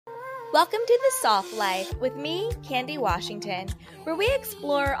Welcome to The Soft Life with me, Candy Washington, where we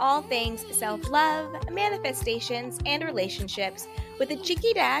explore all things self-love, manifestations, and relationships with a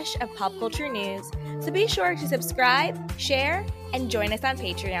cheeky dash of pop culture news. So be sure to subscribe, share, and join us on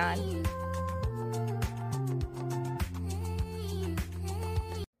Patreon.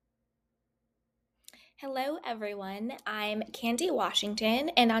 Hello everyone, I'm Candy Washington,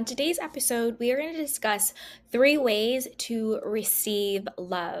 and on today's episode, we are going to discuss 3 ways to receive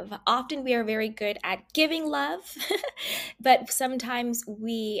love. Often we are very good at giving love, but sometimes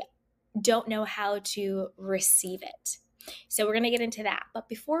we don't know how to receive it. So we're going to get into that. But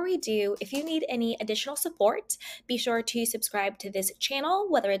before we do, if you need any additional support, be sure to subscribe to this channel,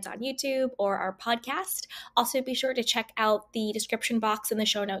 whether it's on YouTube or our podcast. Also, be sure to check out the description box in the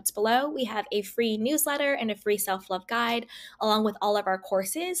show notes below. We have a free newsletter and a free self-love guide, along with all of our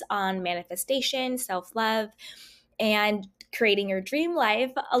courses on manifestation, self-love, and creating your dream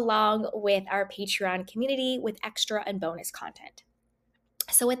life, along with our Patreon community with extra and bonus content.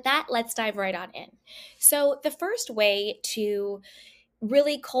 So with that, let's dive right on in. So the first way to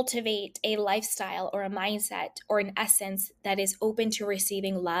really cultivate a lifestyle or a mindset or an essence that is open to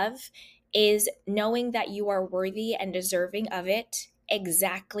receiving love is knowing that you are worthy and deserving of it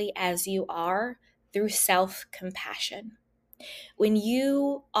exactly as you are through self-compassion. When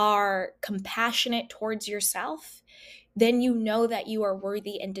you are compassionate towards yourself, then you know that you are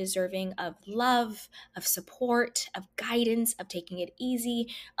worthy and deserving of love, of support, of guidance, of taking it easy,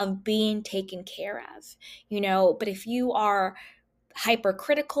 of being taken care of, But if you are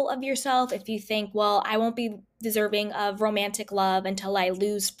hypercritical of yourself, if you think, well, I won't be deserving of romantic love until I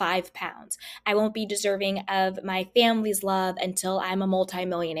lose 5 pounds. I won't be deserving of my family's love until I'm a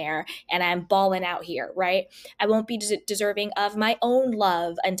multimillionaire and I'm balling out here, right? I won't be deserving of my own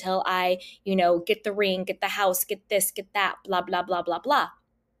love until I, get the ring, get the house, get this, get that, blah, blah, blah, blah, blah.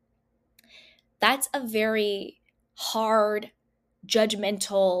 That's a very hard,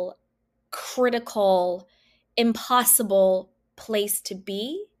 judgmental, critical, impossible place to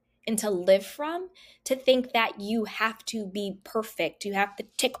be and to live from, to think that you have to be perfect, you have to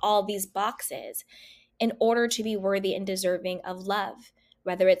tick all these boxes in order to be worthy and deserving of love,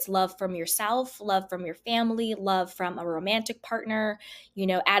 whether it's love from yourself, love from your family, love from a romantic partner,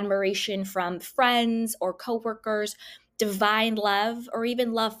 admiration from friends or coworkers, divine love, or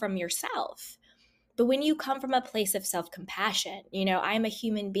even love from yourself. But when you come from a place of self-compassion, I'm a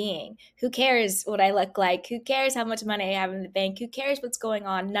human being. Who cares what I look like? Who cares how much money I have in the bank? Who cares what's going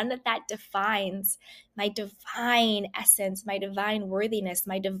on? None of that defines my divine essence, my divine worthiness,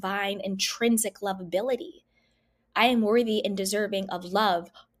 my divine intrinsic lovability. I am worthy and deserving of love,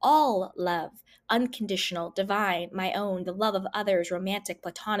 all love, unconditional, divine, my own, the love of others, romantic,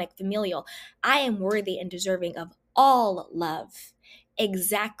 platonic, familial. I am worthy and deserving of all love,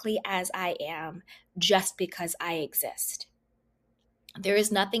 exactly as I am, just because I exist. There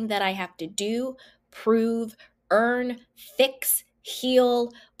is nothing that I have to do, prove, earn, fix,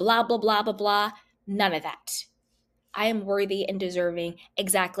 heal, blah, blah, blah, blah, blah. None of that. I am worthy and deserving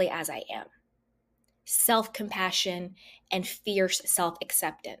exactly as I am. Self-compassion and fierce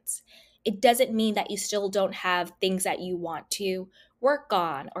self-acceptance. It doesn't mean that you still don't have things that you want to work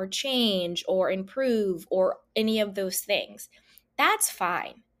on or change or improve or any of those things. That's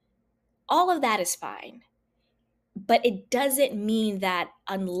fine. All of that is fine. But it doesn't mean that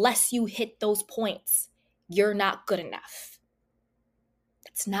unless you hit those points, you're not good enough.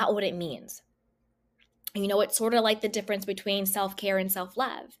 That's not what it means. It's sort of like the difference between self-care and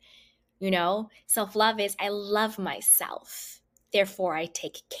self-love. Self-love is I love myself. Therefore, I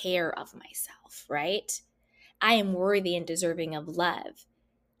take care of myself, right? I am worthy and deserving of love.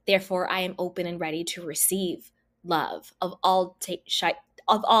 Therefore, I am open and ready to receive love of all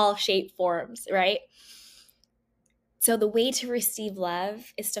shape forms, right? So the way to receive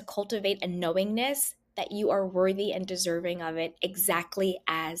love is to cultivate a knowingness that you are worthy and deserving of it exactly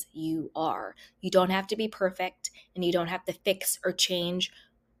as you are. You don't have to be perfect, and you don't have to fix or change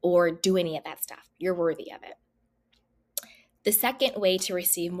or do any of that stuff. You're worthy of it. The second way to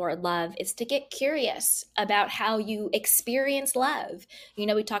receive more love is to get curious about how you experience love.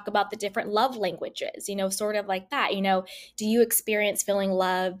 We talk about the different love languages, sort of like that. Do you experience feeling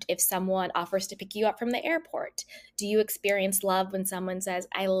loved if someone offers to pick you up from the airport? Do you experience love when someone says,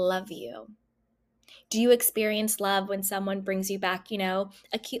 I love you? Do you experience love when someone brings you back,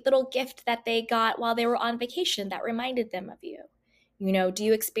 a cute little gift that they got while they were on vacation that reminded them of you? Do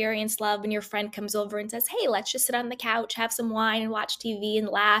you experience love when your friend comes over and says, hey, let's just sit on the couch, have some wine and watch TV and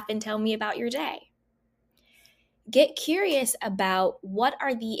laugh and tell me about your day? get curious about what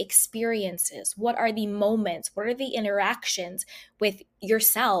are the experiences, what are the moments, what are the interactions with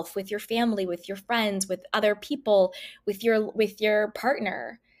yourself, with your family, with your friends, with other people, with your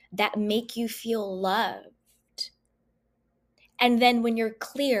partner that make you feel loved. And then when you're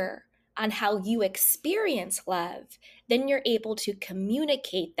clear on how you experience love, then you're able to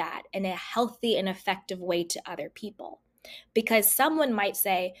communicate that in a healthy and effective way to other people. Because someone might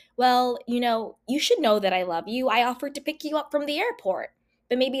say, well, you should know that I love you. I offered to pick you up from the airport.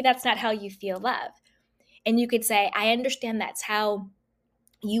 But maybe that's not how you feel love. And you could say, I understand that's how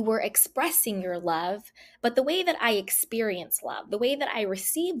you were expressing your love, but the way that I experience love, the way that I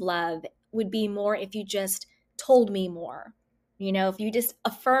receive love would be more if you just told me more. If you just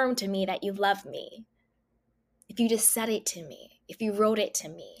affirmed to me that you love me, if you just said it to me, if you wrote it to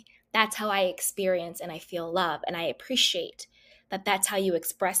me, that's how I experience and I feel love. And I appreciate that that's how you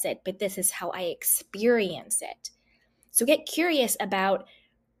express it, but this is how I experience it. So get curious about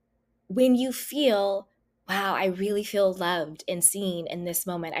when you feel, wow, I really feel loved and seen in this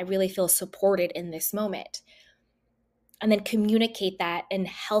moment. I really feel supported in this moment. And then communicate that in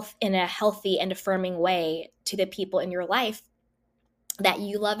a healthy and affirming way to the people in your life that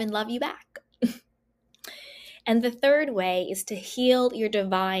you love and love you back. And the third way is to heal your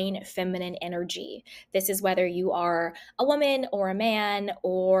divine feminine energy. This is whether you are a woman or a man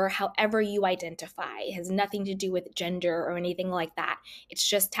or however you identify. It has nothing to do with gender or anything like that. It's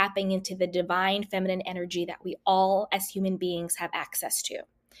just tapping into the divine feminine energy that we all as human beings have access to.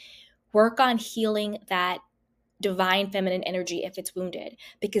 Work on healing that divine feminine energy if it's wounded,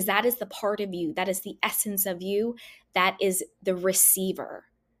 because that is the part of you, that is the essence of you, that is the receiver.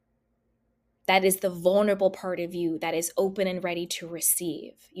 That is the vulnerable part of you that is open and ready to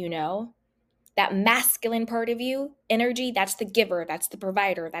receive, That masculine part of you, energy, that's the giver, that's the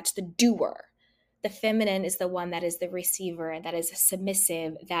provider, that's the doer. The feminine is the one that is the receiver, and that is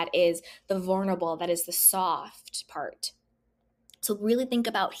submissive, that is the vulnerable, that is the soft part. So really think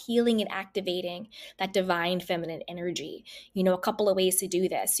about healing and activating that divine feminine energy. A couple of ways to do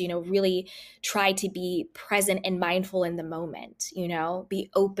this, really try to be present and mindful in the moment,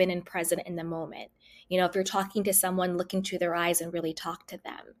 be open and present in the moment. If you're talking to someone, look into their eyes and really talk to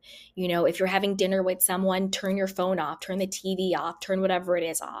them. If you're having dinner with someone, turn your phone off, turn the TV off, turn whatever it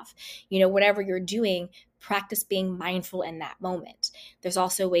is off. Whatever you're doing, practice being mindful in that moment. There's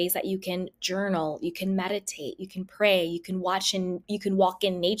also ways that you can journal, you can meditate, you can pray, you can watch and you can walk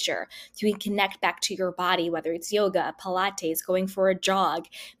in nature. So you can connect back to your body, whether it's yoga, Pilates, going for a jog,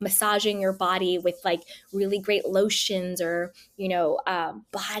 massaging your body with like really great lotions or,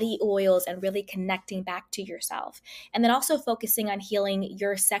 body oils, and really connecting back to yourself. And then also focusing on healing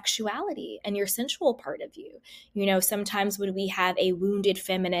your sexuality and your sensual part of you. Sometimes when we have a wounded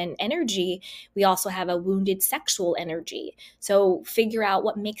feminine energy, we also have a wounded sexual energy. So figure out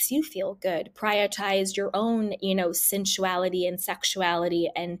what makes you feel good. Prioritize your own, sensuality and sexuality,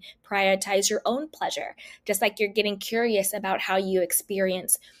 and prioritize your own pleasure. Just like you're getting curious about how you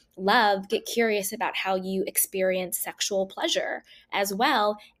experience love, get curious about how you experience sexual pleasure as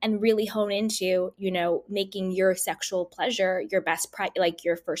well, and really hone into, making your sexual pleasure your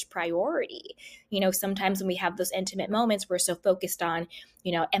your first priority. Sometimes when we have those intimate moments, we're so focused on,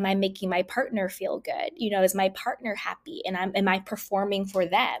 am I making my partner feel good? Is my partner happy? And am I performing for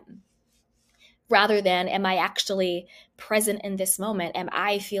them? Rather than, am I actually present in this moment? Am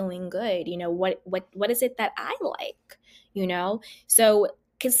I feeling good? What is it that I like? So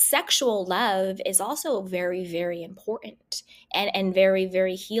because sexual love is also very, very important and very,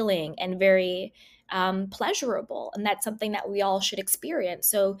 very healing and very pleasurable. And that's something that we all should experience.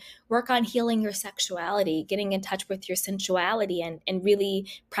 So work on healing your sexuality, getting in touch with your sensuality, and really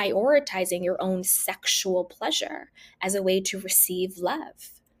prioritizing your own sexual pleasure as a way to receive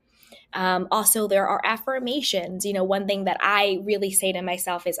love. Also, there are affirmations. One thing that I really say to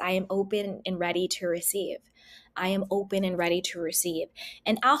myself is, I am open and ready to receive. I am open and ready to receive.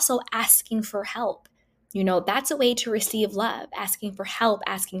 And also asking for help. That's a way to receive love, asking for help,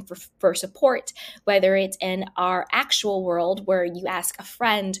 asking for support, whether it's in our actual world where you ask a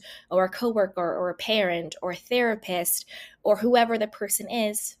friend or a coworker or a parent or a therapist or whoever the person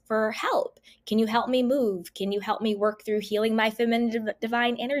is for help. Can you help me move? Can you help me work through healing my feminine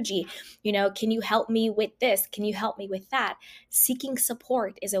divine energy? Can you help me with this? Can you help me with that? Seeking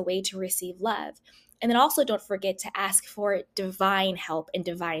support is a way to receive love. And then also don't forget to ask for divine help and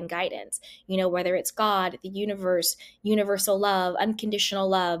divine guidance, whether it's God, the universe, universal love, unconditional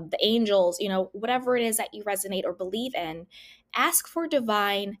love, the angels, whatever it is that you resonate or believe in, ask for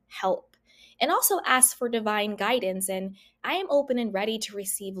divine help and also ask for divine guidance. And I am open and ready to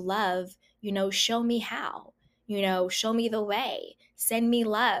receive love, show me how. show me the way, send me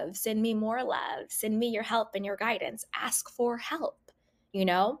love, send me more love, send me your help and your guidance, ask for help,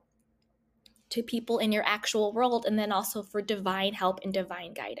 to people in your actual world, and then also for divine help and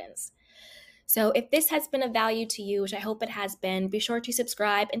divine guidance. So if this has been of value to you, which I hope it has been, be sure to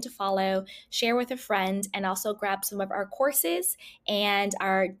subscribe and to follow, share with a friend, and also grab some of our courses and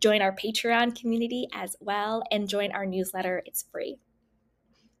join our Patreon community as well, and join our newsletter. It's free.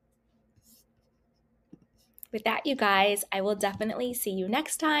 With that, you guys, I will definitely see you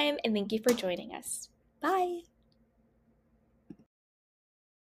next time, and thank you for joining us. Bye.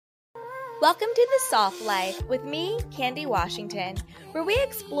 Welcome to The Soft Life with me, Candy Washington, where we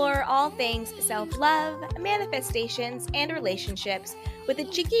explore all things self-love, manifestations, and relationships with a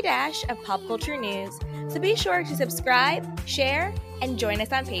cheeky dash of pop culture news. So be sure to subscribe, share, and join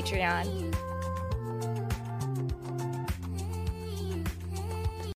us on Patreon.